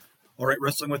All right,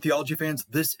 Wrestling with Theology fans,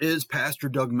 this is Pastor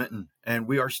Doug Minton, and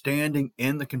we are standing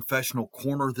in the confessional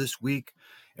corner this week.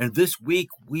 And this week,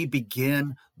 we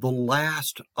begin the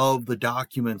last of the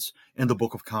documents in the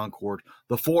Book of Concord,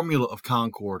 the Formula of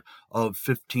Concord of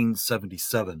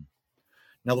 1577.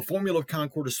 Now, the Formula of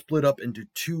Concord is split up into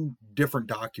two different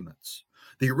documents.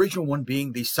 The original one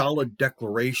being the Solid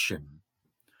Declaration,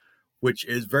 which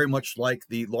is very much like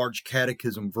the Large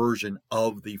Catechism version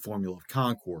of the Formula of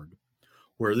Concord,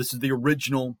 where this is the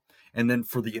original, and then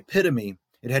for the epitome,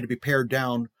 it had to be pared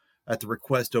down at the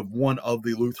request of one of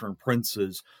the Lutheran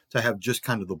princes to have just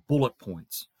kind of the bullet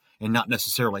points and not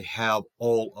necessarily have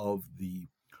all of the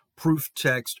proof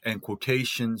text and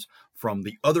quotations from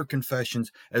the other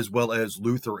confessions as well as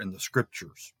Luther in the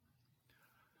scriptures.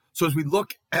 So as we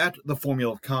look at the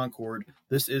Formula of Concord,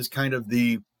 this is kind of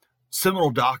the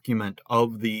seminal document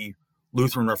of the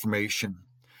Lutheran Reformation.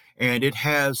 And it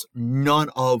has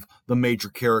none of the major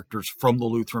characters from the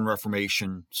Lutheran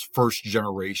Reformation's first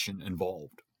generation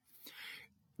involved.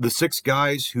 The six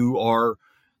guys who are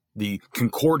the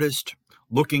Concordists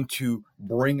looking to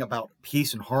bring about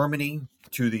peace and harmony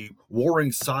to the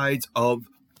warring sides of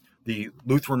the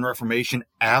Lutheran Reformation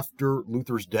after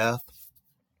Luther's death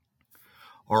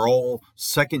are all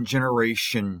second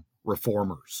generation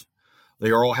reformers. They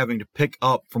are all having to pick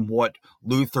up from what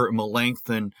Luther and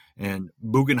Melanchthon and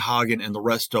Bugenhagen and the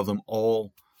rest of them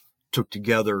all took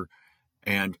together,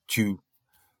 and to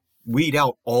weed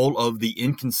out all of the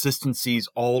inconsistencies,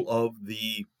 all of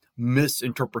the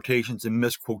misinterpretations and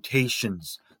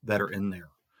misquotations that are in there.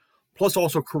 Plus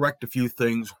also correct a few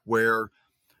things where,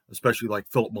 especially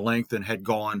like Philip Melanchthon, had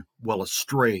gone well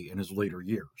astray in his later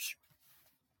years.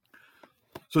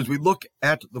 So as we look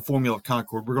at the Formula of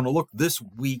Concord, we're going to look this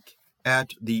week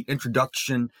at the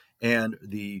introduction and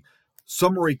the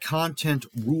summary content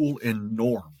rule and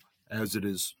norm, as it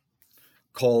is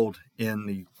called in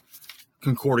the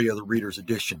Concordia, the Reader's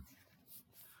Edition.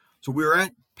 So we're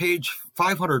at page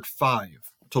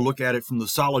 505 to look at it from the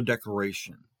Solid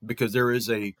Declaration, because there is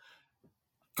a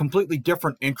completely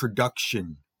different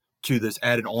introduction to this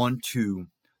added on to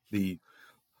the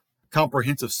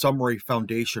comprehensive summary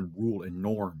foundation rule and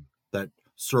norm that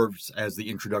serves as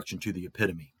the introduction to the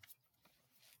epitome.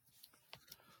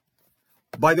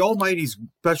 By the Almighty's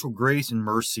special grace and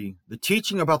mercy, the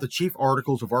teaching about the chief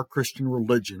articles of our Christian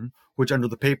religion, which under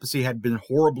the papacy had been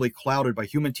horribly clouded by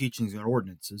human teachings and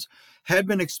ordinances, had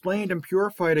been explained and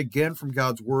purified again from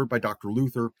God's word by Dr.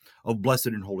 Luther of blessed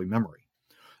and holy memory.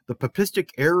 The papistic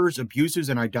errors, abuses,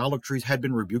 and idolatries had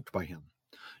been rebuked by him.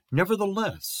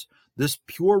 Nevertheless, this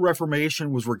pure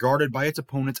reformation was regarded by its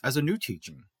opponents as a new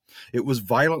teaching. It was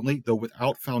violently, though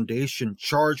without foundation,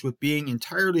 charged with being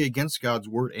entirely against God's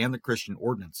word and the Christian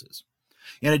ordinances.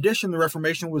 In addition, the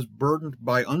Reformation was burdened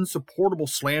by unsupportable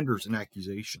slanders and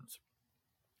accusations.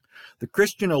 The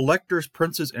Christian electors,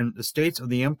 princes, and estates of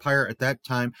the empire at that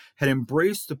time had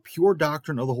embraced the pure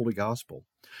doctrine of the Holy Gospel.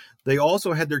 They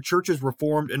also had their churches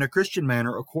reformed in a Christian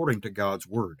manner according to God's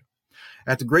word.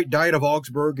 At the Great Diet of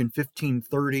Augsburg in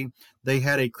 1530, they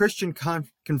had a Christian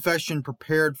confession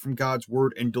prepared from God's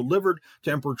word and delivered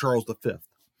to Emperor Charles V.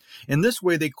 In this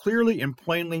way, they clearly and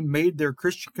plainly made their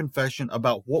Christian confession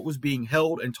about what was being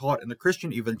held and taught in the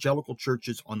Christian evangelical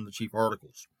churches on the chief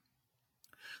articles.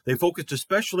 They focused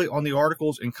especially on the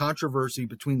articles in controversy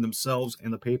between themselves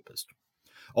and the papists.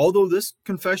 Although this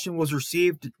confession was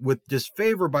received with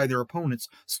disfavor by their opponents,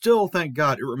 still, thank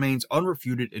God, it remains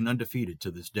unrefuted and undefeated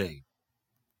to this day.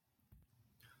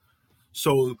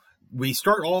 So we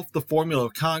start off the Formula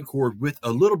of Concord with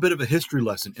a little bit of a history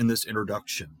lesson in this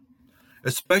introduction,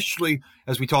 especially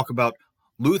as we talk about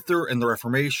Luther and the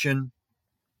Reformation.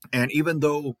 And even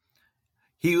though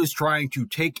he was trying to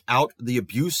take out the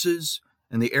abuses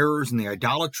and the errors and the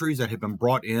idolatries that had been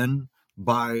brought in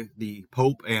by the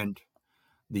Pope and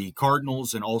the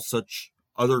cardinals and all such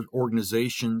other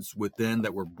organizations within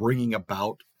that were bringing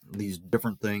about these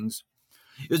different things,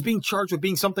 it was being charged with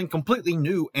being something completely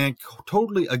new and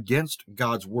totally against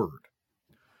God's word,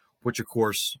 which, of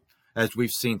course, as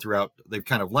we've seen throughout, they've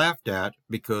kind of laughed at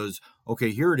because,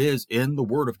 okay, here it is in the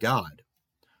word of God,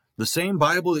 the same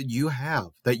Bible that you have,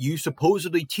 that you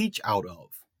supposedly teach out of.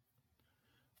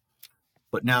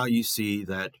 But now you see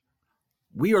that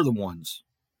we are the ones,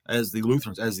 as the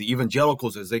Lutherans, as the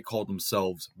evangelicals, as they called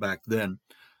themselves back then,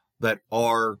 that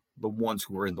are the ones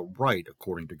who are in the right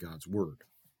according to God's word.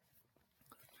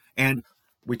 And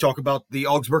we talk about the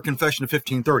Augsburg Confession of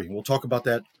 1530. We'll talk about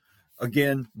that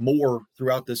again more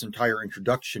throughout this entire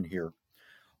introduction here.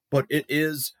 But it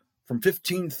is from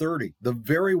 1530, the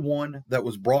very one that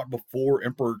was brought before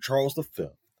Emperor Charles V.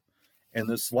 And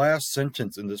this last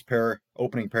sentence in this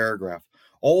opening paragraph,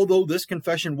 although this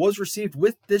confession was received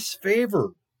with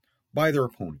disfavor by their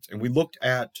opponents. And we looked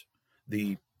at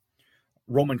the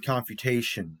Roman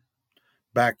Confutation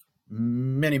back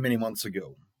many, many months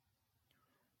ago.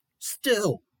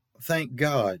 Still, thank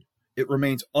God, it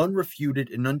remains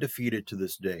unrefuted and undefeated to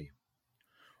this day.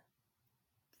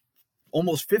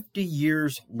 Almost 50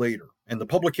 years later, and the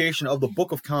publication of the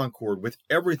Book of Concord with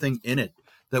everything in it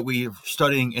that we are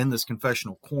studying in this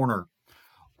confessional corner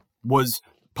was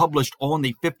published on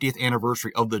the 50th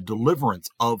anniversary of the deliverance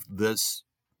of this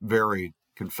very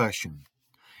confession.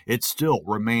 It still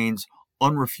remains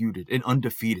unrefuted and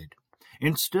undefeated.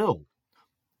 And still,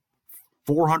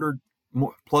 400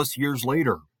 plus years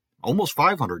later, almost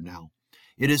 500 now,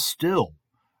 it is still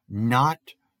not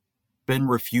been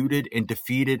refuted and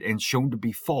defeated and shown to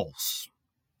be false.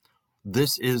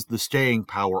 This is the staying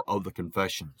power of the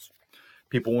confessions.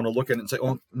 People want to look at it and say,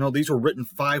 oh, no, these were written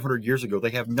 500 years ago.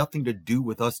 They have nothing to do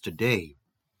with us today.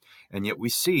 And yet we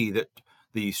see that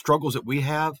the struggles that we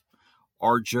have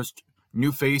are just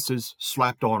new faces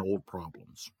slapped on old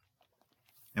problems.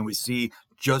 And we see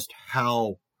just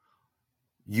how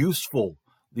useful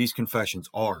these confessions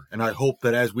are. And I hope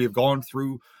that as we have gone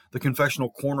through the confessional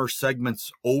corner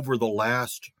segments over the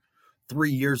last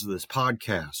 3 years of this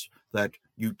podcast, that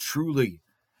you truly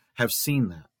have seen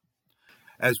that.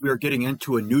 As we are getting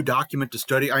into a new document to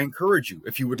study, I encourage you,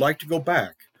 if you would like to go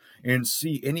back and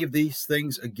see any of these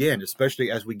things again,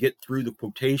 especially as we get through the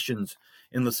quotations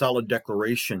in the Solid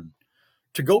Declaration,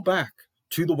 to go back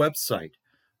to the website.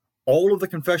 All of the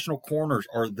confessional corners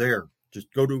are there.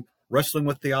 Just go to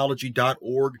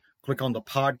wrestlingwiththeology.org, click on the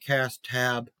podcast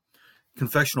tab,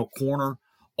 confessional corner,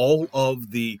 all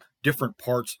of the different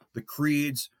parts, the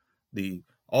creeds, the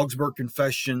Augsburg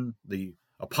Confession, the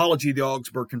Apology of the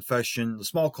Augsburg Confession, the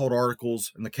small called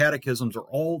articles, and the catechisms are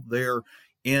all there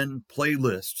in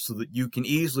playlists so that you can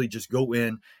easily just go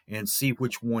in and see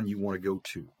which one you want to go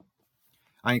to.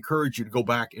 I encourage you to go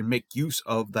back and make use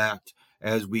of that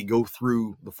as we go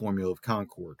through the Formula of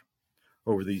Concord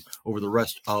over the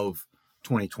rest of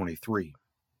 2023.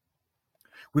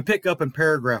 We pick up in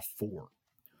paragraph 4.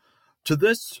 To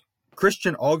this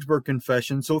Christian Augsburg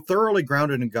Confession, so thoroughly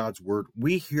grounded in God's Word,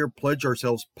 we here pledge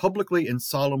ourselves publicly and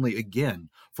solemnly again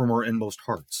from our inmost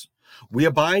hearts. We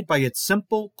abide by its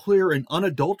simple, clear, and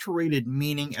unadulterated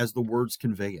meaning as the words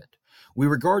convey it. We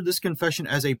regard this confession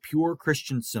as a pure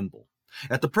Christian symbol.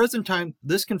 At the present time,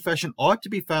 this confession ought to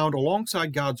be found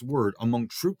alongside God's Word among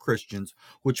true Christians,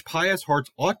 which pious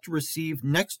hearts ought to receive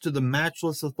next to the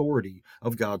matchless authority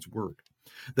of God's Word.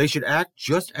 They should act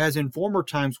just as in former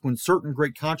times when certain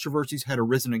great controversies had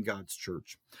arisen in God's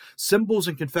church. Symbols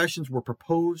and confessions were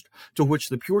proposed, to which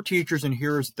the pure teachers and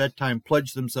hearers at that time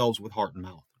pledged themselves with heart and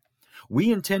mouth.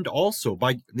 We intend also,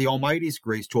 by the Almighty's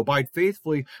grace, to abide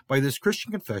faithfully by this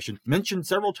Christian confession, mentioned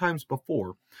several times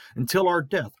before, until our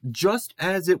death, just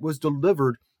as it was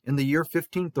delivered in the year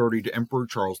 1530 to Emperor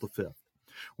Charles V.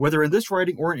 Whether in this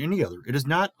writing or in any other, it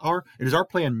is our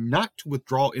plan not to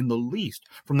withdraw in the least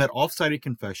from that off-cited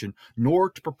confession, nor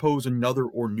to propose another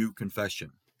or new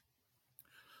confession.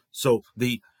 So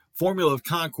the Formula of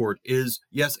Concord is,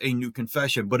 yes, a new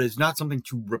confession, but it's not something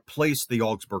to replace the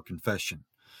Augsburg Confession.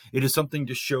 It is something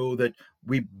to show that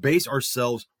we base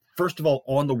ourselves, first of all,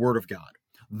 on the Word of God,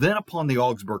 then upon the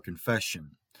Augsburg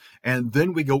Confession, and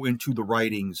then we go into the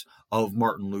writings of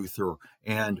Martin Luther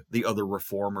and the other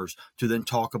reformers to then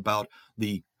talk about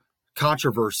the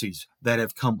controversies that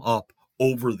have come up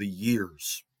over the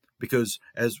years. Because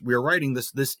as we are writing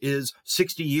this, this is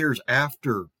 60 years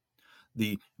after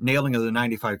the nailing of the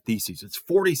 95 Theses. It's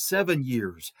 47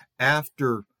 years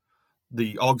after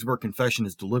the Augsburg Confession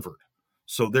is delivered.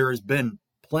 So there has been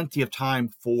plenty of time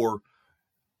for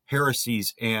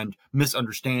heresies and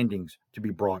misunderstandings to be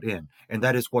brought in. And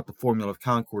that is what the Formula of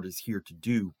Concord is here to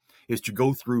do, is to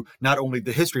go through not only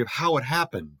the history of how it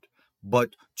happened,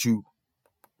 but to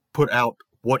put out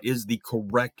what is the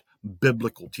correct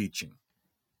biblical teaching.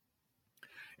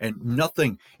 And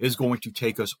nothing is going to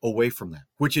take us away from that,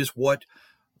 which is what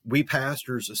we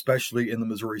pastors, especially in the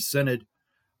Missouri Synod,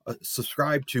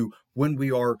 subscribe to when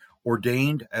we are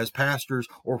ordained as pastors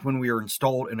or when we are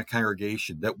installed in a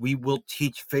congregation, that we will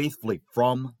teach faithfully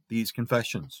from these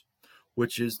confessions,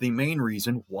 which is the main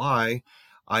reason why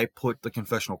I put the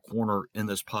confessional corner in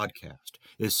this podcast,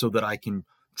 is so that I can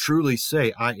truly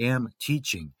say I am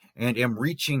teaching and am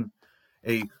reaching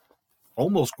a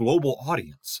almost global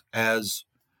audience. As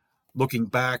looking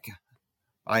back,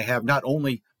 I have not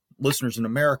only listeners in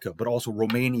America, but also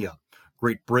Romania,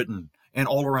 Great Britain, and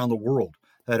all around the world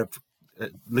that have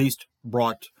at least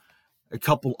brought a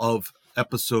couple of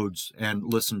episodes and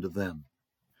listened to them.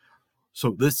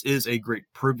 So this is a great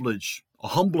privilege a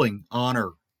humbling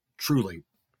honor, truly.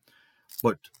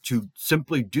 But to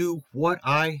simply do what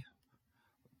I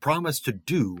promised to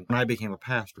do when I became a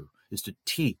pastor is to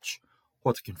teach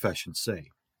what the confessions say.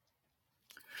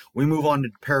 We move on to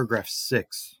paragraph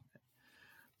 6.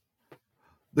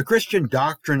 The Christian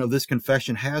doctrine of this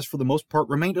confession has, for the most part,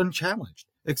 remained unchallenged,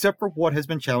 except for what has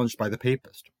been challenged by the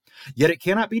papist. Yet it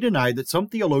cannot be denied that some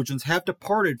theologians have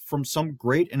departed from some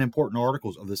great and important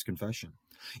articles of this confession.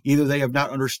 Either they have not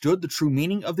understood the true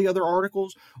meaning of the other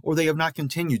articles, or they have not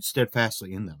continued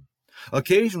steadfastly in them.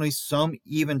 Occasionally, some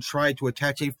even tried to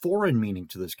attach a foreign meaning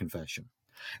to this confession.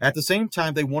 At the same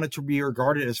time, they wanted to be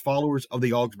regarded as followers of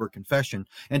the Augsburg Confession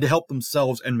and to help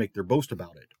themselves and make their boast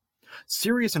about it.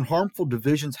 Serious and harmful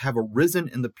divisions have arisen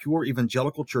in the pure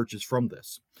evangelical churches from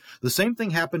this. The same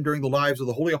thing happened during the lives of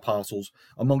the holy apostles.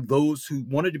 Among those who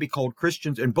wanted to be called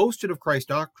Christians and boasted of Christ's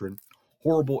doctrine,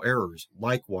 horrible errors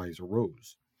likewise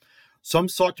arose. Some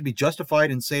sought to be justified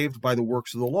and saved by the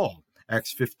works of the law,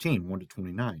 Acts 15,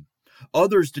 1-29.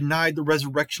 Others denied the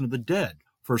resurrection of the dead,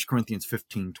 1 Corinthians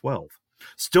 15:12.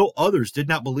 Still others did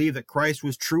not believe that Christ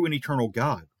was true and eternal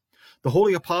God. The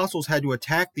holy apostles had to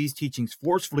attack these teachings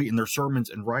forcefully in their sermons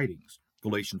and writings,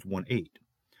 Galatians 1:8.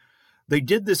 They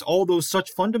did this although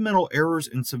such fundamental errors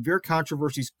and severe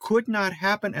controversies could not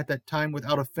happen at that time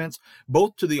without offense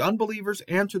both to the unbelievers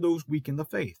and to those weak in the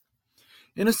faith.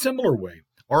 In a similar way,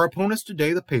 our opponents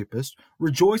today, the papists,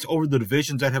 rejoice over the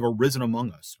divisions that have arisen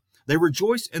among us. They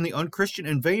rejoice in the unchristian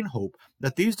and vain hope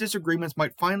that these disagreements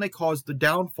might finally cause the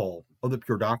downfall of the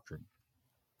pure doctrine.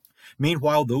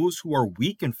 Meanwhile, those who are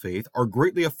weak in faith are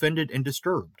greatly offended and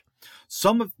disturbed.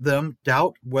 Some of them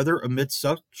doubt whether amidst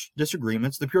such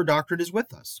disagreements the pure doctrine is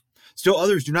with us. Still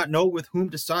others do not know with whom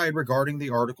to side regarding the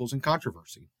articles in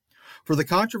controversy. For the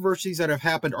controversies that have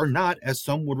happened are not, as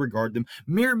some would regard them,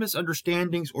 mere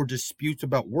misunderstandings or disputes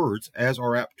about words, as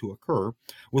are apt to occur,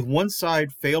 with one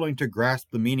side failing to grasp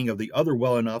the meaning of the other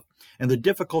well enough, and the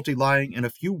difficulty lying in a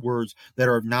few words that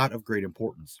are not of great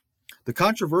importance. The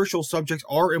controversial subjects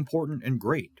are important and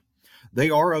great. They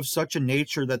are of such a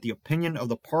nature that the opinion of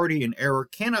the party in error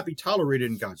cannot be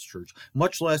tolerated in God's church,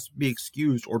 much less be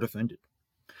excused or defended.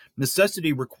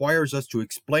 Necessity requires us to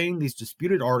explain these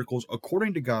disputed articles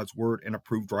according to God's word and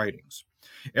approved writings.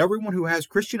 Everyone who has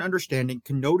Christian understanding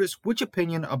can notice which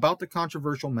opinion about the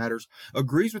controversial matters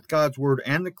agrees with God's word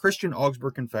and the Christian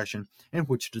Augsburg Confession, and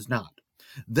which does not.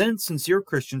 Then sincere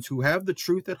Christians who have the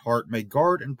truth at heart may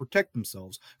guard and protect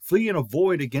themselves, flee and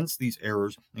avoid against these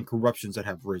errors and corruptions that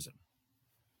have risen.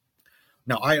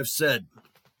 Now, I have said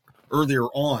earlier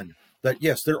on that,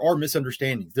 yes, there are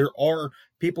misunderstandings. There are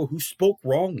people who spoke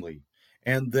wrongly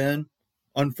and then,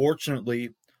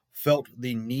 unfortunately, felt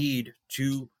the need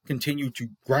to continue to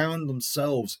ground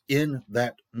themselves in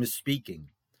that misspeaking.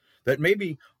 That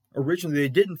maybe originally they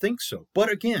didn't think so.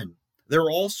 But again, there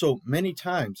are also many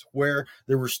times where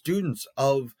there were students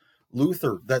of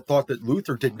Luther that thought that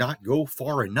Luther did not go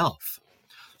far enough,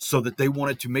 so that they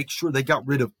wanted to make sure they got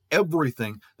rid of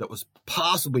everything that was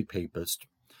possibly papist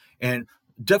and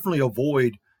definitely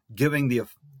avoid giving the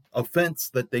offense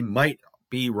that they might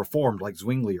be reformed like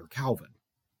Zwingli or Calvin.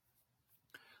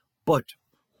 But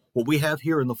what we have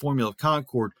here in the Formula of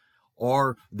Concord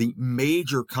are the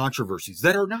major controversies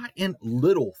that are not in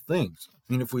little things.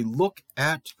 I mean, if we look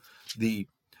at the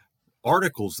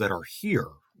articles that are here,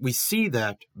 we see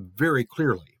that very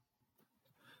clearly.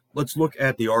 Let's look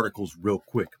at the articles real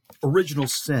quick. Original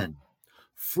sin,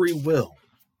 free will,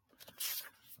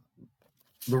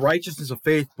 the righteousness of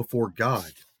faith before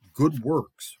God, good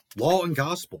works, law and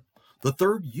gospel, the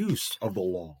third use of the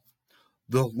law,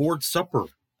 the Lord's Supper,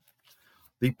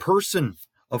 the person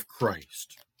of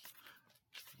Christ,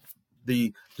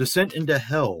 the descent into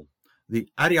hell, the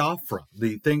adiaphora,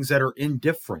 the things that are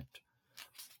indifferent,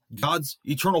 God's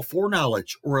eternal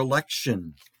foreknowledge or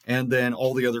election, and then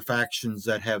all the other factions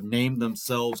that have named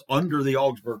themselves under the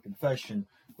Augsburg Confession,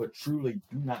 but truly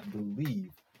do not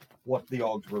believe what the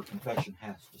Augsburg Confession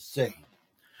has to say.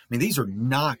 I mean, these are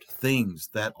not things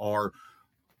that are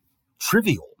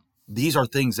trivial. These are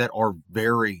things that are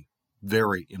very,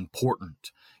 very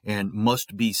important and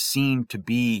must be seen to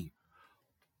be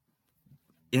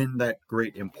in that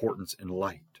great importance and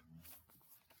light.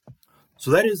 So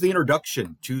that is the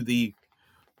introduction to the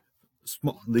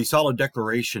solid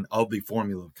declaration of the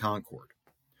Formula of Concord.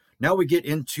 Now we get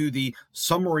into the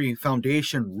summary,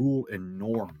 foundation, rule, and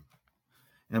norm.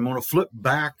 And I'm going to flip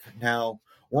back now.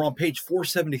 We're on page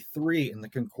 473 in the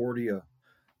Concordia,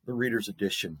 the Reader's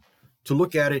Edition, to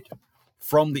look at it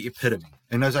from the epitome.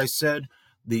 And as I said,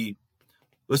 this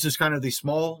is kind of the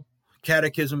small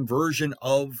catechism version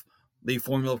of the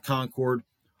Formula of Concord.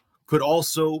 Could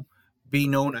also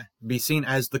be seen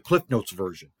as the Cliff Notes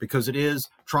version, because it is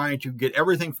trying to get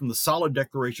everything from the solid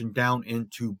declaration down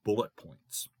into bullet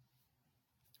points.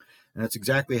 And that's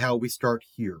exactly how we start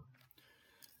here.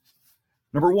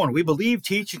 Number 1, we believe,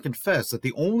 teach, and confess that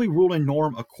the only rule and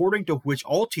norm according to which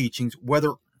all teachings,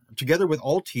 whether together with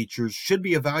all teachers, should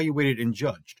be evaluated and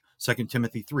judged, 2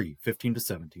 Timothy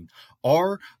 3:15-17,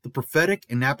 are the prophetic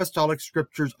and apostolic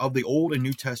scriptures of the Old and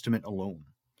New Testament alone.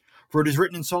 For it is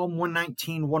written in Psalm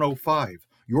 119:105,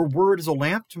 your word is a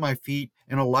lamp to my feet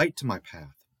and a light to my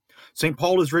path. St.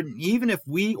 Paul has written, even if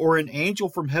we or an angel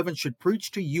from heaven should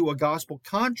preach to you a gospel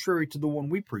contrary to the one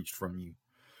we preached from you,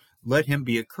 let him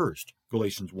be accursed,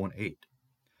 Galatians 1:8.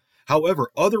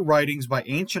 However, other writings by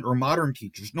ancient or modern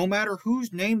teachers, no matter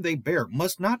whose name they bear,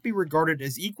 must not be regarded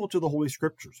as equal to the Holy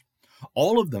Scriptures.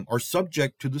 All of them are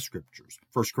subject to the Scriptures,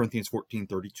 1 Corinthians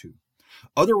 14:32.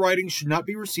 Other writings should not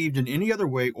be received in any other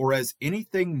way or as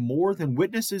anything more than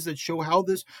witnesses that show how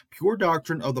this pure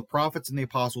doctrine of the prophets and the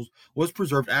apostles was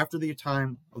preserved after the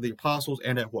time of the apostles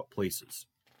and at what places.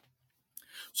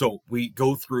 So we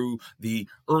go through the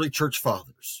early church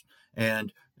fathers,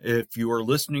 and if you are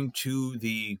listening to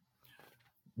the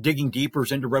Digging Deeper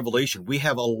into Revelation, we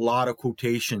have a lot of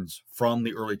quotations from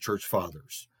the early church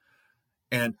fathers,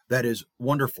 and that is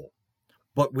wonderful.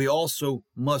 But we also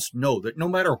must know that no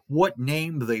matter what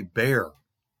name they bear,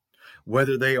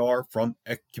 whether they are from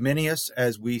Ecumenius,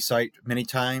 as we cite many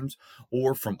times,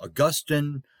 or from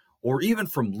Augustine, or even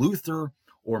from Luther,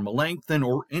 or Melanchthon,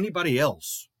 or anybody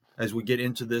else, as we get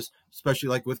into this, especially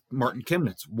like with Martin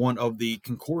Chemnitz, one of the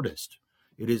Concordists,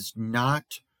 it is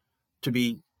not to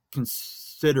be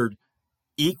considered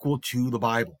equal to the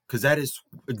Bible, because that is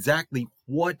exactly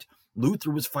what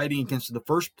Luther was fighting against in the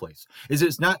first place.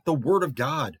 It's not the Word of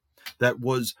God that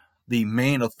was the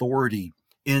main authority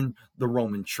in the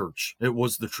Roman Church. It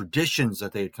was the traditions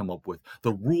that they had come up with,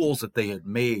 the rules that they had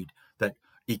made that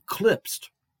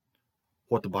eclipsed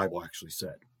what the Bible actually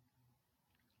said.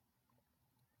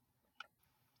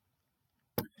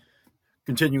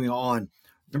 Continuing on,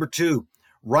 number 2,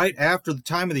 right after the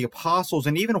time of the apostles,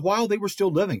 and even while they were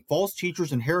still living, false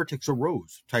teachers and heretics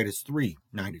arose, Titus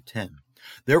 3:9-10.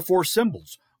 Therefore,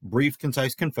 symbols, brief,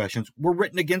 concise confessions, were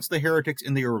written against the heretics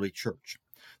in the early church.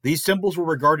 These symbols were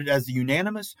regarded as the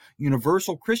unanimous,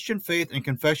 universal Christian faith and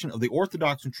confession of the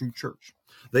Orthodox and true church.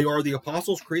 They are the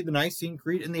Apostles' Creed, the Nicene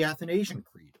Creed, and the Athanasian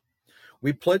Creed.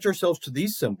 We pledge ourselves to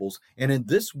these symbols, and in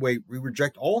this way we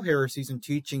reject all heresies and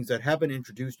teachings that have been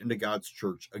introduced into God's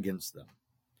church against them.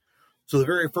 So the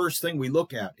very first thing we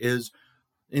look at is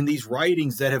in these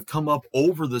writings that have come up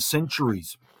over the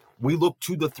centuries, we look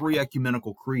to the 3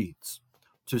 ecumenical creeds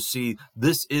to see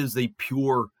this is the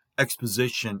pure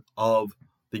exposition of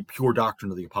the pure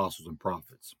doctrine of the apostles and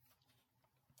prophets.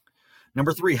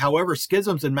 Number 3, however,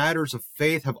 schisms in matters of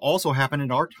faith have also happened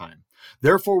in our time.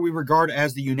 Therefore, we regard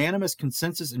as the unanimous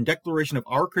consensus and declaration of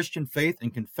our Christian faith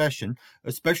and confession,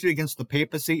 especially against the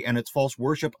papacy and its false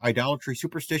worship, idolatry,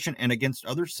 superstition, and against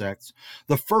other sects,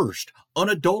 the first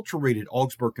unadulterated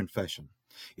Augsburg Confession.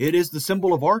 It is the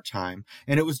symbol of our time,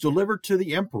 and it was delivered to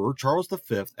the Emperor Charles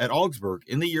V at Augsburg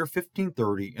in the year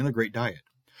 1530 in the Great Diet.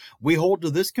 We hold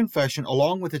to this confession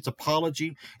along with its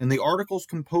apology and the articles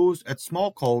composed at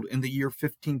Smalcald in the year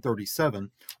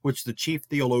 1537, which the chief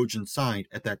theologian signed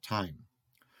at that time.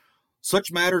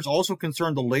 Such matters also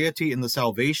concern the laity and the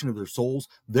salvation of their souls.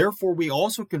 Therefore, we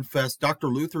also confess Dr.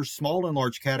 Luther's small and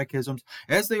large catechisms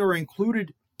as they are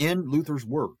included in Luther's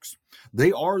works.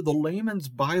 They are the layman's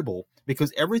Bible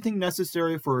because everything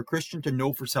necessary for a Christian to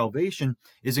know for salvation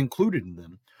is included in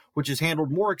them, which is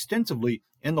handled more extensively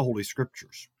in the Holy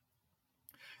Scriptures.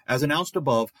 As announced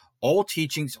above, all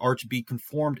teachings are to be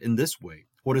conformed in this way.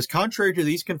 What is contrary to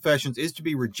these confessions is to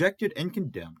be rejected and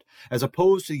condemned, as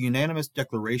opposed to the unanimous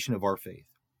declaration of our faith.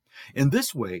 In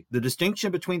this way, the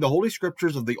distinction between the Holy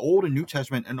Scriptures of the Old and New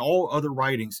Testament and all other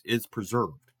writings is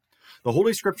preserved. The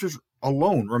Holy Scriptures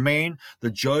alone remain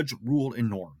the judge, rule, and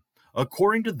norm.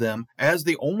 According to them, as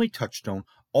the only touchstone,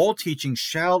 all teachings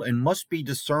shall and must be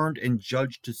discerned and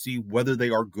judged to see whether they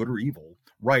are good or evil,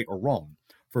 right or wrong.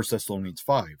 1 Thessalonians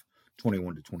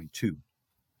 5:21-22.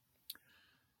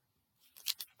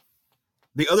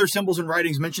 The other symbols and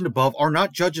writings mentioned above are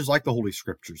not judges like the Holy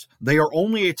Scriptures. They are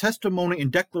only a testimony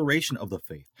and declaration of the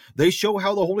faith. They show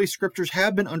how the Holy Scriptures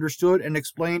have been understood and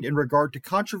explained in regard to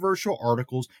controversial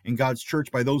articles in God's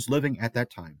church by those living at that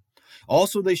time.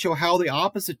 Also, they show how the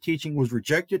opposite teaching was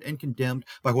rejected and condemned,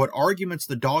 by what arguments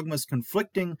the dogmas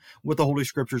conflicting with the Holy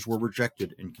Scriptures were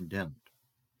rejected and condemned.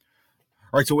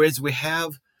 All right, so as we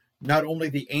have not only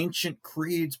the ancient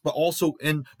creeds, but also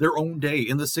in their own day,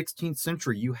 in the 16th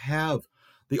century, you have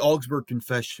the Augsburg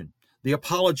Confession, the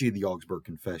Apology of the Augsburg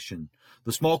Confession,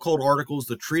 the small called articles,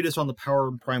 the treatise on the power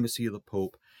and primacy of the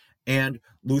Pope, and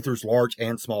Luther's large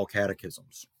and small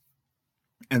catechisms.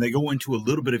 And they go into a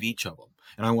little bit of each of them.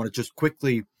 And I want to just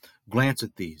quickly glance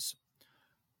at these.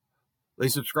 They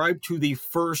subscribe to the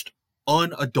first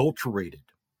unadulterated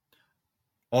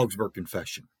Augsburg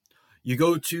Confession. You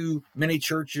go to many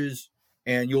churches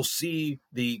and you'll see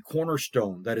the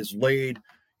cornerstone that is laid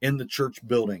in the church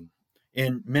building.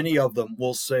 And many of them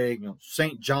will say,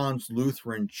 St. John's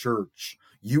Lutheran Church,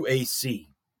 UAC.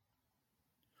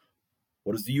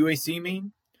 What does the UAC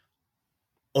mean?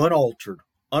 Unaltered,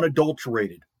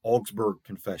 unadulterated Augsburg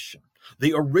Confession.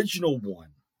 The original one,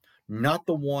 not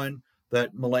the one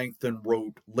that Melanchthon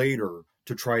wrote later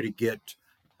to try to get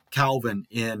Calvin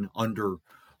in under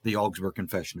the Augsburg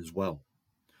Confession as well.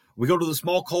 We go to the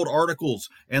small called articles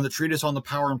and the treatise on the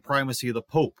power and primacy of the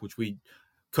Pope, which we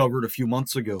covered a few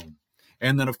months ago.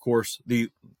 And then, of course, the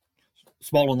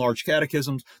small and large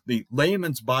catechisms, the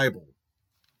layman's Bible,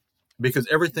 because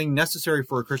everything necessary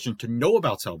for a Christian to know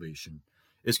about salvation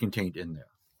is contained in there.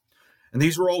 And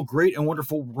these are all great and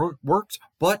wonderful works,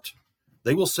 but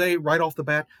they will say right off the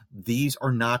bat, these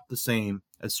are not the same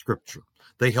as Scripture.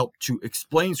 They help to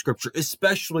explain Scripture,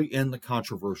 especially in the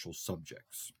controversial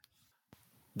subjects.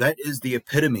 That is the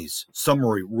epitomes,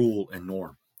 summary, rule, and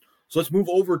norm. So let's move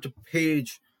over to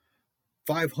page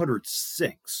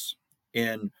 506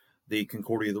 in the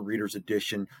Concordia of the Reader's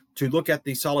edition to look at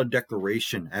the solid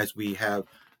declaration, as we have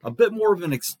a bit more of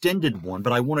an extended one,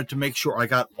 but I wanted to make sure I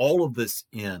got all of this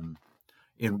in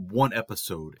one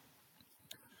episode.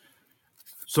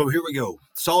 So here we go.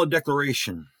 Solid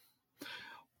declaration.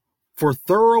 For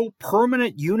thorough,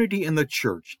 permanent unity in the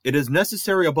Church, it is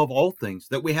necessary above all things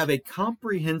that we have a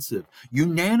comprehensive,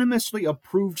 unanimously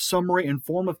approved summary and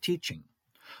form of teaching.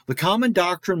 The common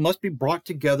doctrine must be brought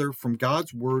together from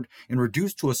God's Word and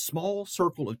reduced to a small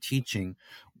circle of teaching,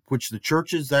 which the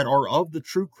churches that are of the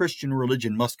true Christian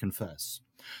religion must confess.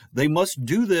 They must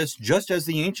do this just as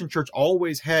the ancient church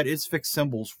always had its fixed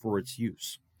symbols for its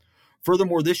use.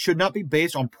 Furthermore, this should not be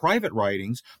based on private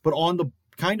writings, but on the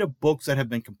kind of books that have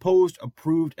been composed,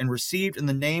 approved, and received in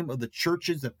the name of the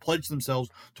churches that pledge themselves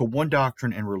to one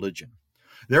doctrine and religion.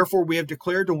 Therefore, we have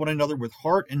declared to one another with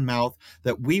heart and mouth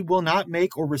that we will not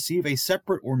make or receive a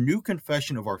separate or new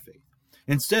confession of our faith.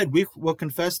 Instead, we will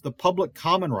confess the public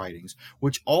common writings,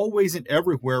 which always and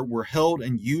everywhere were held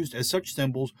and used as such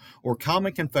symbols or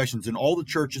common confessions in all the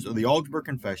churches of the Augsburg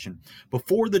Confession,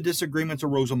 before the disagreements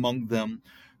arose among them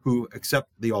who accept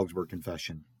the Augsburg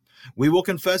Confession. We will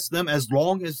confess them as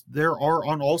long as there are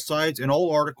on all sides in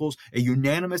all articles a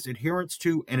unanimous adherence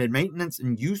to and a maintenance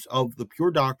and use of the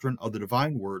pure doctrine of the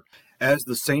divine word, as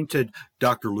the sainted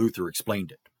Dr. Luther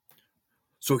explained it.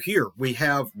 So here we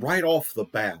have right off the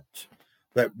bat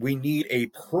that we need a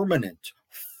permanent,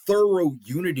 thorough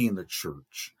unity in the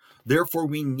church. Therefore,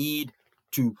 we need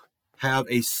to have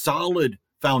a solid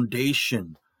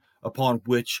foundation upon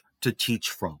which to teach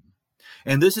from.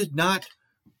 And this is not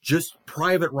just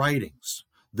private writings.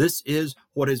 This is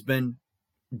what has been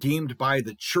deemed by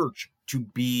the church to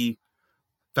be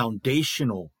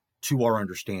foundational to our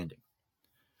understanding.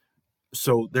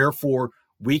 So therefore,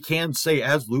 we can say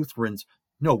as Lutherans,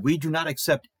 no, we do not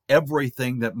accept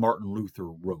everything that Martin Luther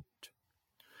wrote.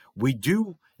 We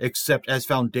do accept as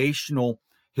foundational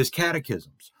his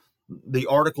catechisms, the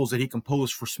articles that he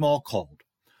composed for small called.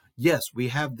 Yes, we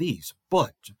have these,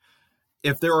 but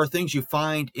if there are things you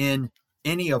find in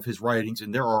any of his writings,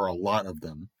 and there are a lot of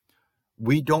them,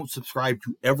 we don't subscribe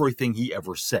to everything he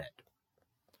ever said,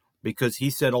 because he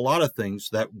said a lot of things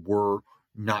that were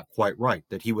not quite right,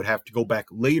 that he would have to go back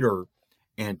later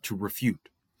and to refute.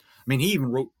 I mean, he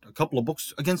even wrote a couple of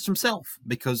books against himself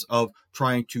because of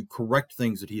trying to correct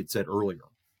things that he had said earlier.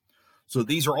 So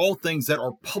these are all things that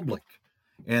are public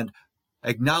and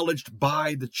acknowledged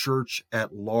by the church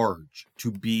at large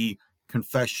to be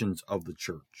confessions of the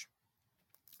church.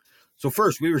 So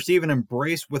first, we receive and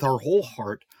embrace with our whole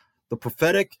heart the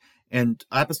prophetic and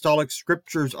apostolic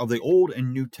scriptures of the Old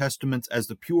and New Testaments as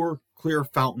the pure, clear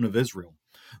fountain of Israel.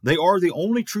 They are the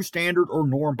only true standard or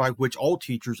norm by which all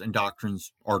teachers and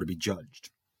doctrines are to be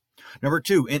judged. Number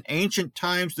two, in ancient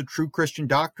times, the true Christian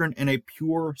doctrine in a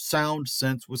pure, sound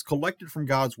sense was collected from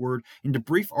God's Word into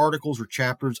brief articles or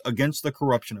chapters against the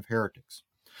corruption of heretics.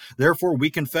 Therefore, we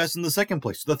confess in the second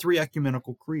place the three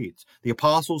ecumenical creeds, the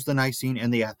Apostles', the Nicene,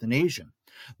 and the Athanasian.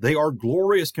 They are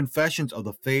glorious confessions of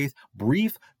the faith,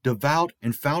 brief, devout,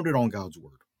 and founded on God's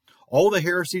Word. All the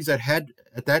heresies that had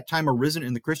at that time arisen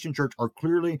in the Christian church are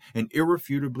clearly and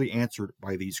irrefutably answered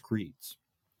by these creeds.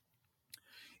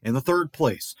 In the third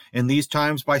place, in these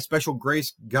times, by special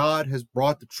grace, God has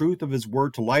brought the truth of his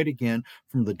word to light again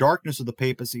from the darkness of the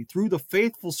papacy through the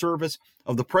faithful service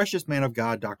of the precious man of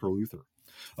God, Dr. Luther.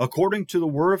 According to the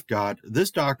word of God,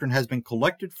 this doctrine has been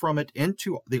collected from it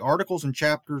into the articles and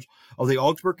chapters of the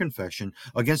Augsburg Confession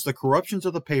against the corruptions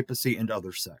of the papacy and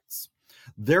other sects.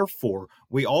 Therefore,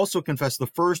 we also confess the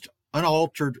first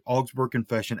unaltered Augsburg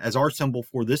Confession as our symbol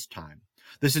for this time.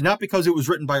 This is not because it was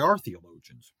written by our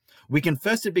theologians. We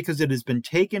confess it because it has been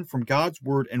taken from God's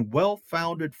word and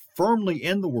well-founded firmly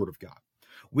in the word of God.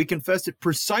 We confess it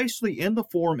precisely in the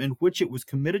form in which it was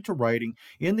committed to writing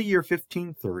in the year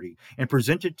 1530 and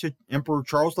presented to Emperor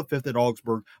Charles V at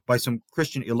Augsburg by some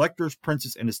Christian electors,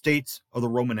 princes, and estates of the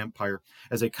Roman Empire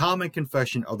as a common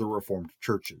confession of the Reformed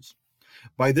churches.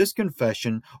 By this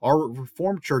confession, our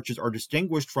Reformed churches are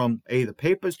distinguished from A, the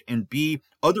Papist, and B,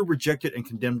 other rejected and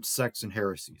condemned sects and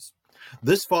heresies.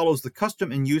 This follows the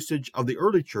custom and usage of the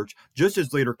early church, just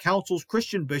as later councils,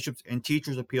 Christian bishops, and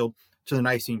teachers appealed to the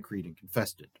Nicene Creed and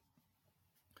confessed it.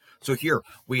 So here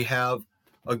we have,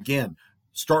 again,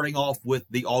 starting off with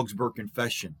the Augsburg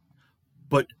Confession.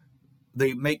 But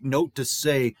they make note to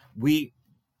say, we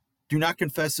do not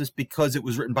confess this because it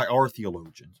was written by our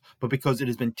theologians, but because it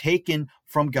has been taken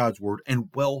from God's word and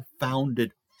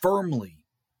well-founded firmly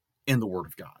in the word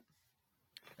of God.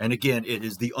 And again, it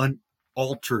is the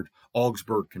unaltered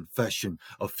Augsburg Confession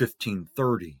of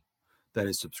 1530 that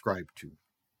is subscribed to.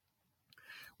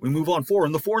 We move on forward.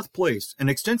 In the fourth place, an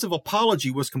extensive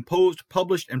apology was composed,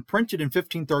 published, and printed in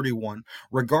 1531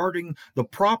 regarding the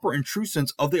proper and true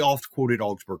sense of the oft-quoted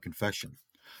Augsburg Confession.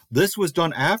 This was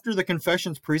done after the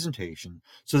confession's presentation,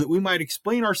 so that we might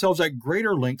explain ourselves at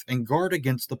greater length and guard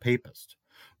against the papist.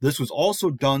 This was also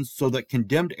done so that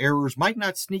condemned errors might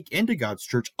not sneak into God's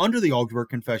church under the Augsburg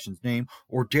Confession's name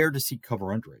or dare to seek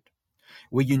cover under it.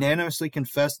 We unanimously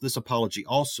confess this apology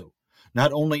also.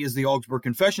 Not only is the Augsburg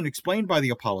Confession explained by the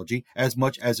apology as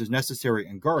much as is necessary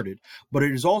and guarded, but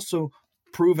it is also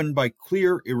proven by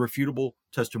clear, irrefutable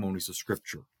testimonies of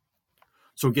Scripture.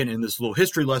 So again, in this little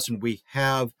history lesson, we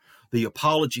have the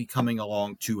apology coming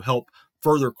along to help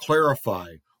further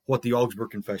clarify what the Augsburg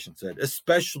Confession said,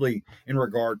 especially in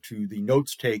regard to the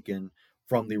notes taken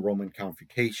from the Roman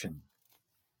Convocation.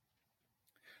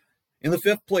 In the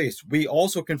fifth place, we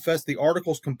also confess the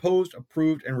articles composed,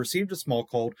 approved, and received as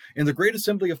Smalcald in the Great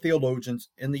Assembly of Theologians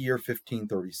in the year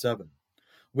 1537.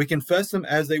 We confess them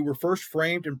as they were first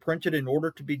framed and printed in order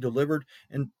to be delivered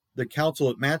in the council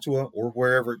at Mantua, or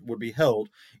wherever it would be held,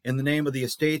 in the name of the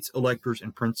estates, electors,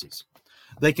 and princes.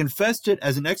 They confessed it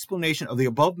as an explanation of the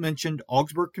above-mentioned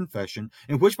Augsburg Confession,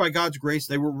 in which by God's grace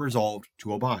they were resolved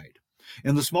to abide.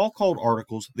 In the Smalcald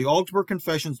articles, the Augsburg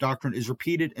Confession's doctrine is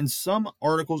repeated, and some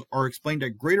articles are explained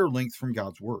at greater length from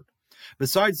God's word.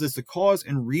 Besides this, the cause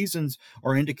and reasons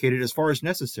are indicated as far as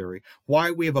necessary,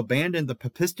 why we have abandoned the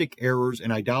papistic errors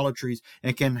and idolatries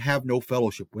and can have no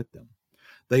fellowship with them.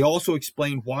 They also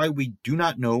explain why we do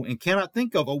not know and cannot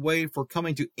think of a way for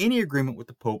coming to any agreement with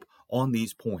the Pope on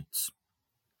these points.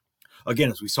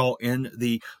 Again, as we saw in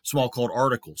the Smalcald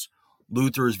articles,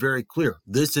 Luther is very clear.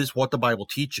 This is what the Bible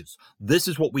teaches. This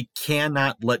is what we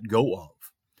cannot let go of.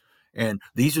 And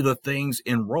these are the things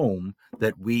in Rome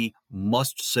that we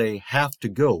must say have to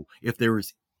go if there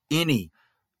is any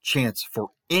chance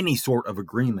for any sort of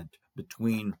agreement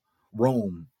between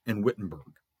Rome and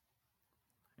Wittenberg.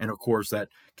 And of course, that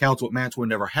council at Mantua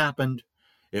never happened.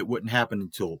 It wouldn't happen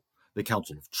until the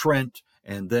Council of Trent.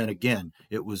 And then again,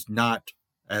 it was not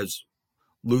as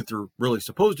Luther really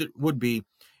supposed it would be.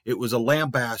 It was a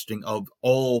lambasting of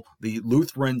all the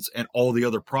Lutherans and all the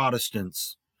other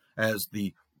Protestants, as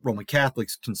the Roman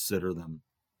Catholics consider them,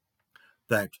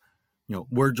 that,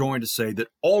 we're going to say that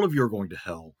all of you are going to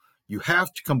hell. You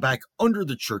have to come back under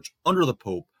the church, under the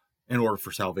Pope, in order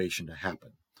for salvation to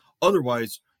happen.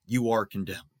 Otherwise, you are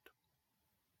condemned.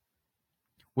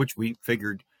 Which we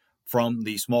figured from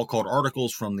the Smalcald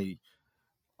articles from the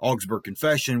Augsburg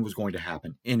Confession was going to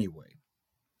happen anyway.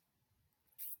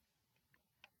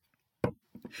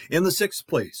 In the sixth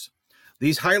place,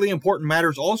 these highly important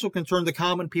matters also concern the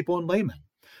common people and laymen.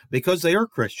 Because they are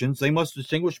Christians, they must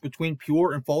distinguish between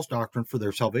pure and false doctrine for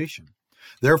their salvation.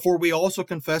 Therefore, we also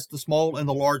confess the small and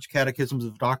the large catechisms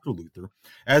of Dr. Luther,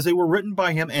 as they were written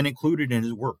by him and included in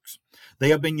his works. They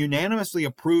have been unanimously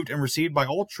approved and received by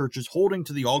all churches holding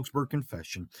to the Augsburg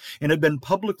Confession, and have been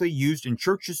publicly used in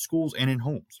churches, schools, and in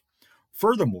homes.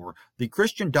 Furthermore, the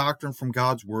Christian doctrine from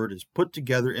God's word is put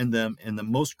together in them in the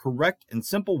most correct and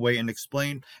simple way and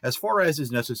explained as far as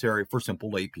is necessary for simple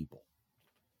lay people.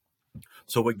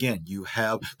 So again, you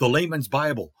have the layman's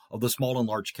Bible of the small and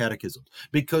large catechisms.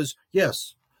 Because,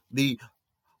 yes, the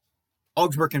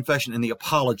Augsburg Confession and the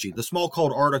Apology, the small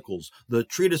called articles, the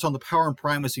treatise on the power and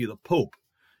primacy of the Pope,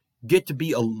 get to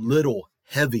be a little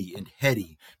heavy and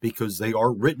heady because they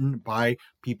are written by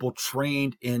people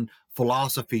trained in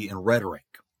philosophy and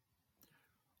rhetoric.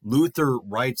 Luther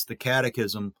writes the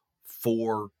catechism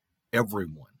for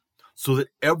everyone, so that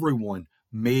everyone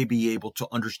may be able to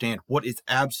understand what is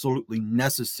absolutely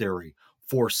necessary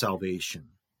for salvation.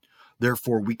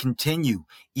 Therefore, we continue,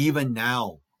 even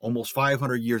now, almost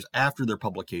 500 years after their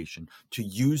publication, to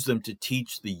use them to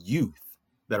teach the youth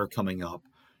that are coming up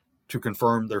to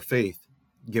confirm their faith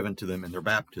given to them in their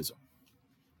baptism.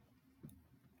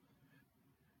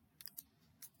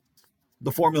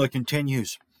 The formula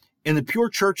continues. In the pure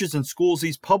churches and schools,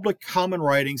 these public common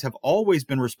writings have always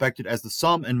been respected as the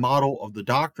sum and model of the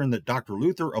doctrine that Dr.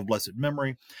 Luther, of blessed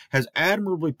memory, has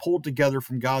admirably pulled together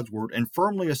from God's word and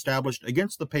firmly established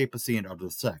against the papacy and other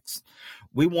sects.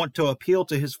 We want to appeal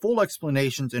to his full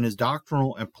explanations in his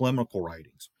doctrinal and polemical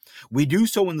writings. We do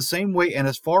so in the same way and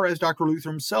as far as Dr. Luther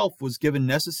himself was given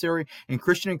necessary and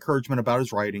Christian encouragement about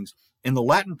his writings in the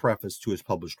Latin preface to his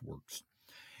published works.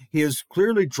 He has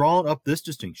clearly drawn up this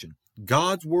distinction.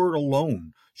 God's word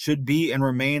alone should be and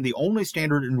remain the only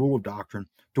standard and rule of doctrine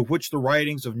to which the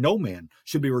writings of no man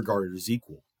should be regarded as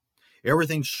equal.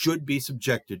 Everything should be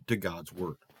subjected to God's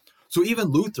word. So even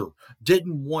Luther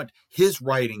didn't want his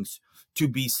writings to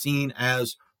be seen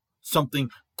as something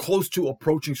close to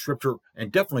approaching Scripture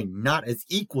and definitely not as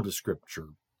equal to Scripture,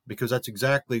 because that's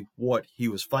exactly what he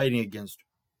was fighting against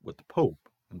with the Pope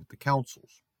and with the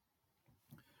councils.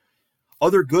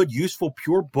 Other good, useful,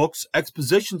 pure books,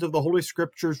 expositions of the Holy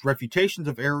Scriptures, refutations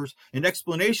of errors, and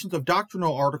explanations of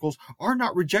doctrinal articles are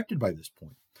not rejected by this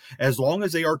point. As long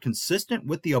as they are consistent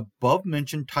with the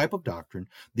above-mentioned type of doctrine,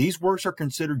 these works are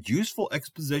considered useful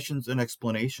expositions and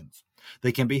explanations.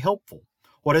 They can be helpful.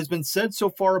 What has been said so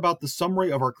far about the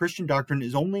summary of our Christian doctrine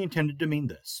is only intended to mean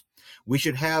this. We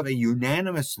should have a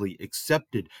unanimously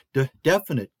accepted,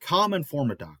 definite, common form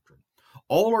of doctrine.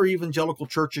 All our evangelical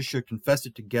churches should confess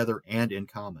it together and in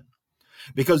common.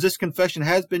 Because this confession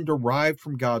has been derived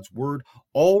from God's word,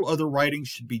 all other writings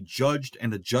should be judged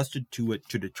and adjusted to it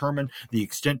to determine the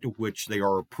extent to which they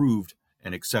are approved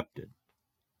and accepted.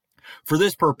 For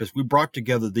this purpose, we brought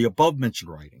together the above-mentioned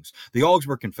writings, the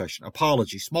Augsburg Confession,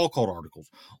 Apology, small called articles,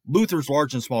 Luther's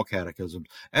large and small catechisms,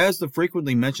 as the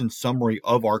frequently mentioned summary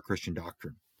of our Christian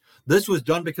doctrine. This was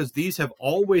done because these have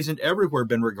always and everywhere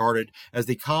been regarded as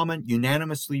the common,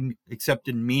 unanimously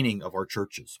accepted meaning of our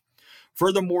churches.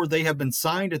 Furthermore, they have been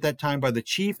signed at that time by the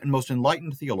chief and most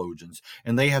enlightened theologians,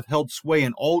 and they have held sway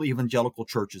in all evangelical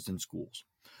churches and schools.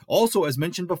 Also, as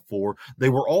mentioned before, they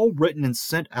were all written and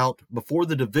sent out before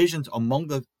the divisions among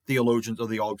the theologians of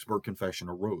the Augsburg Confession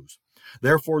arose.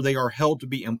 Therefore, they are held to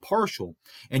be impartial,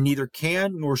 and neither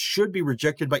can nor should be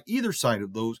rejected by either side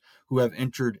of those who have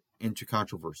entered into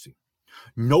controversy.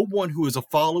 No one who is a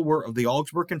follower of the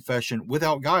Augsburg Confession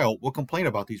without guile will complain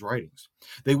about these writings.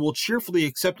 They will cheerfully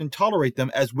accept and tolerate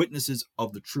them as witnesses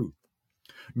of the truth.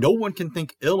 No one can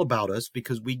think ill about us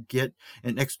because we get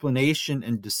an explanation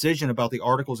and decision about the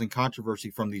articles in controversy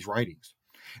from these writings.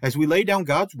 As we lay down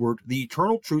God's word, the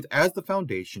eternal truth as the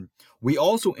foundation, we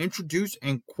also introduce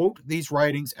and quote these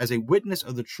writings as a witness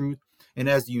of the truth and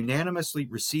as the unanimously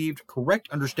received correct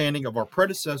understanding of our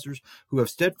predecessors who have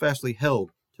steadfastly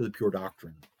held to the pure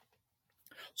doctrine.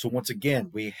 So once again,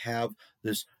 we have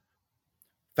this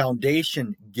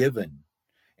foundation given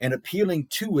and appealing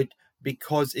to it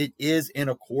because it is in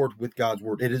accord with God's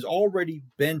word. It has already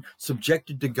been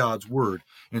subjected to God's word,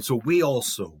 and so we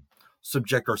also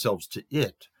subject ourselves to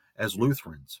it as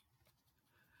Lutherans.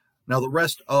 Now, the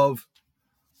rest of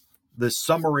this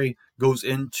summary goes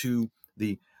into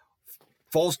the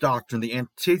false doctrine, the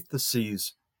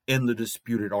antitheses in the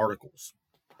disputed articles.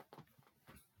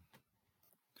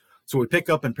 So we pick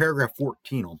up in paragraph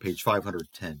 14 on page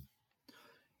 510.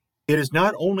 It is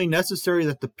not only necessary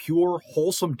that the pure,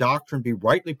 wholesome doctrine be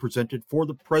rightly presented for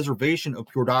the preservation of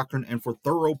pure doctrine and for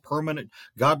thorough, permanent,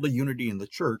 godly unity in the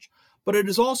church, but it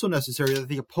is also necessary that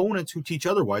the opponents who teach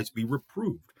otherwise be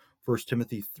reproved. 1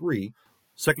 Timothy 3,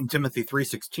 2 Timothy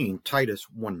 3:16, Titus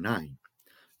 1:9.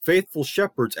 Faithful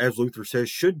shepherds, as Luther says,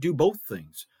 should do both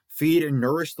things, feed and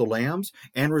nourish the lambs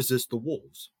and resist the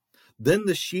wolves. Then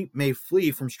the sheep may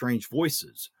flee from strange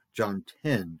voices, John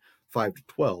 10,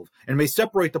 5-12, and may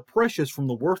separate the precious from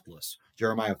the worthless,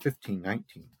 Jeremiah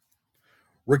 15:19.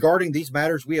 Regarding these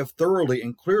matters, we have thoroughly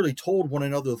and clearly told one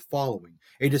another the following.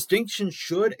 A distinction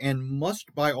should and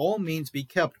must by all means be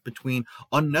kept between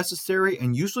unnecessary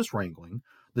and useless wrangling.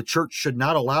 The church should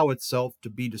not allow itself to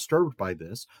be disturbed by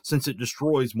this, since it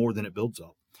destroys more than it builds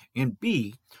up. And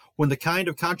B, when the kind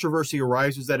of controversy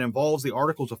arises that involves the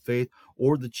articles of faith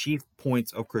or the chief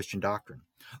points of Christian doctrine.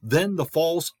 Then the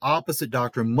false opposite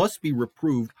doctrine must be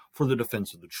reproved for the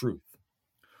defense of the truth.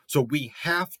 So we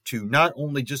have to not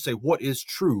only just say what is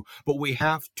true, but we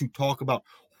have to talk about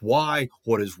why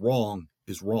what is wrong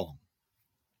is wrong.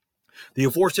 The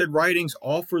aforesaid writings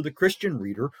offer the Christian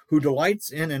reader who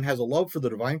delights in and has a love for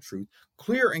the divine truth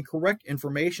clear and correct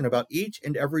information about each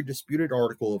and every disputed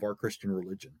article of our Christian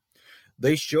religion.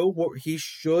 They show what he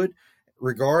should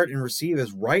regard and receive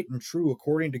as right and true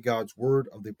according to God's word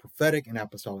of the prophetic and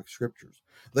apostolic scriptures.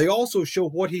 They also show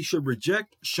what he should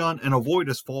reject, shun, and avoid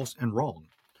as false and wrong.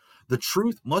 The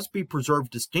truth must be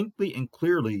preserved distinctly and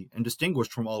clearly and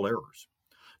distinguished from all errors.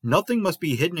 Nothing must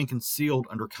be hidden and concealed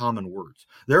under common words.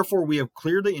 Therefore, we have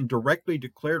clearly and directly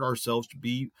declared ourselves to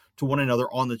be to one another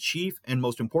on the chief and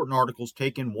most important articles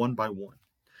taken one by one.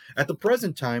 At the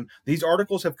present time, these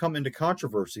articles have come into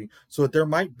controversy so that there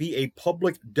might be a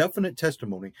public, definite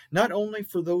testimony, not only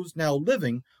for those now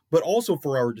living, but also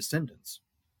for our descendants.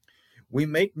 We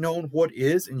make known what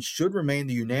is and should remain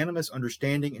the unanimous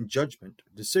understanding and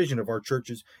decision of our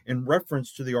churches in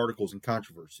reference to the articles in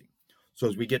controversy. So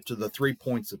as we get to the 3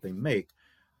 points that they make,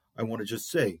 I want to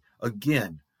just say,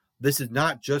 again, this is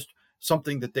not just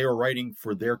something that they are writing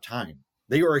for their time.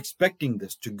 They are expecting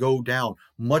this to go down,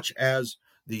 much as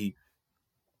the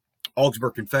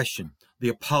Augsburg Confession, the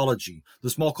Apology, the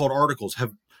Smalcald Articles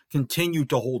have continued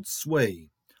to hold sway.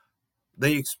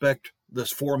 They expect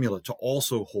this formula to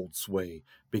also hold sway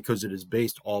because it is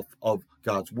based off of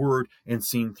God's word and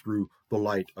seen through the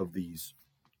light of these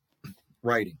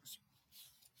writings.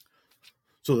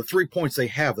 So the 3 points they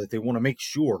have that they want to make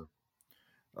sure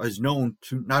is known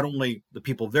to not only the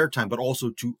people of their time, but also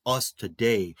to us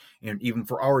today and even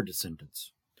for our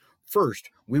descendants. First,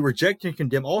 we reject and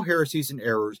condemn all heresies and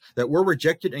errors that were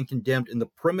rejected and condemned in the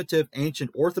primitive,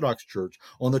 ancient Orthodox Church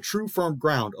on the true firm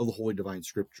ground of the Holy Divine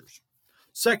Scriptures.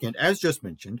 Second, as just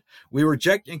mentioned, we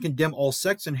reject and condemn all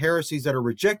sects and heresies that are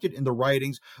rejected in the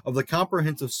writings of the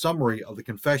comprehensive summary of the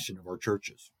confession of our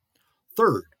churches.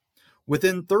 Third,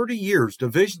 within 30 years,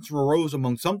 divisions arose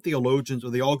among some theologians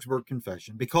of the Augsburg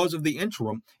Confession because of the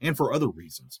interim and for other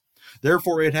reasons.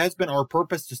 Therefore, it has been our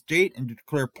purpose to state and to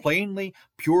declare plainly,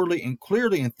 purely, and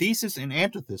clearly in thesis and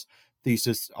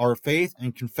antithesis our faith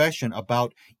and confession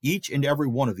about each and every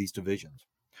one of these divisions.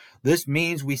 This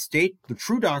means we state the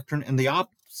true doctrine and the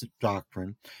opposite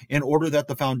doctrine in order that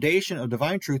the foundation of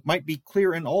divine truth might be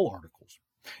clear in all articles.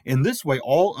 In this way,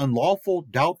 all unlawful,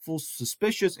 doubtful,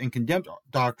 suspicious, and condemned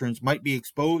doctrines might be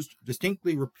exposed,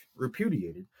 distinctly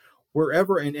repudiated,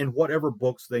 wherever and in whatever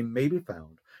books they may be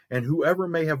found, and whoever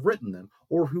may have written them,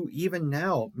 or who even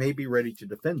now may be ready to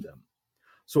defend them.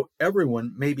 So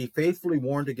everyone may be faithfully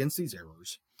warned against these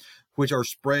errors, which are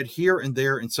spread here and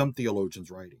there in some theologians'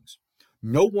 writings.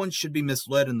 No one should be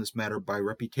misled in this matter by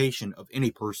reputation of any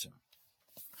person.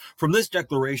 From this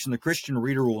declaration, the Christian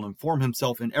reader will inform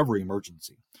himself in every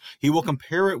emergency. He will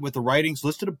compare it with the writings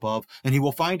listed above, and he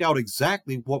will find out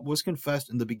exactly what was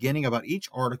confessed in the beginning about each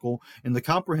article in the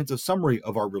comprehensive summary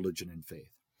of our religion and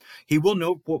faith. He will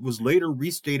note what was later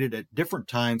restated at different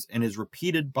times and is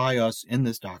repeated by us in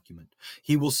this document.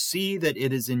 He will see that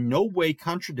it is in no way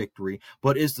contradictory,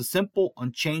 but is the simple,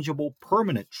 unchangeable,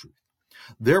 permanent truth.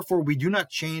 Therefore, we do not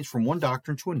change from one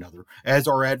doctrine to another, as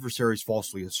our adversaries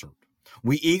falsely assert.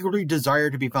 We eagerly desire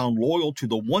to be found loyal to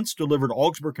the once delivered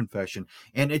Augsburg Confession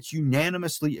and its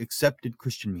unanimously accepted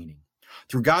Christian meaning.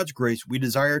 Through God's grace, we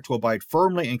desire to abide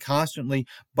firmly and constantly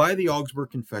by the Augsburg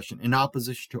Confession in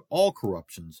opposition to all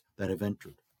corruptions that have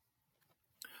entered.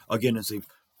 Again, as they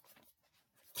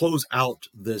close out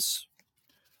this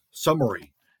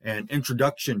summary and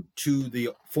introduction to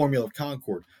the Formula of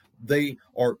Concord, they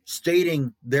are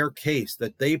stating their case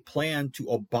that they plan to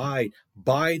abide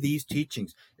by these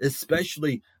teachings,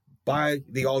 especially by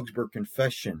the Augsburg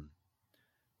Confession,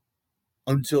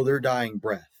 until their dying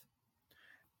breath,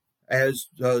 as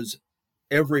does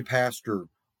every pastor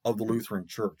of the Lutheran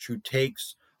Church who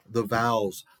takes the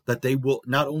vows that they will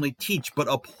not only teach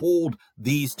but uphold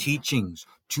these teachings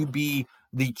to be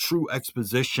the true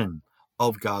exposition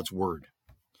of God's Word.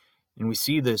 And we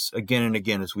see this again and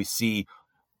again as we see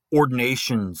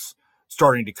ordinations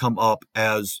starting to come up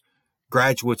as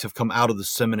graduates have come out of the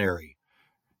seminary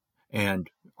and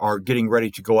are getting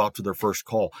ready to go out to their first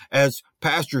call, as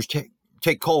pastors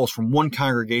take calls from one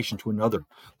congregation to another,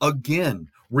 again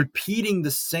repeating the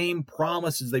same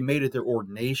promises they made at their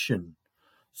ordination,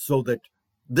 so that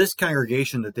this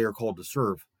congregation that they are called to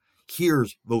serve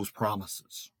hears those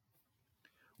promises.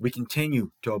 We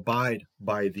continue to abide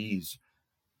by these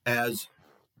as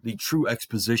the true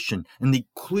exposition and the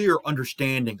clear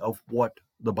understanding of what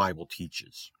the Bible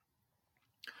teaches.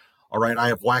 All right, I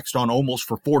have waxed on almost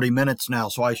for 40 minutes now,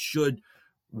 so I should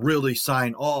really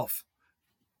sign off.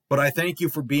 But I thank you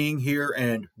for being here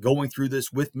and going through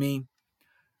this with me.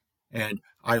 And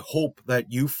I hope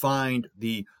that you find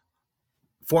the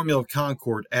Formula of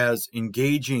Concord as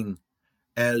engaging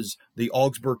as the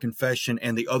Augsburg Confession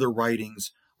and the other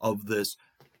writings of this,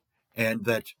 and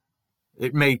that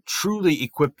it may truly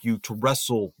equip you to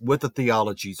wrestle with the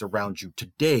theologies around you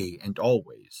today and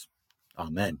always.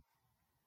 Amen.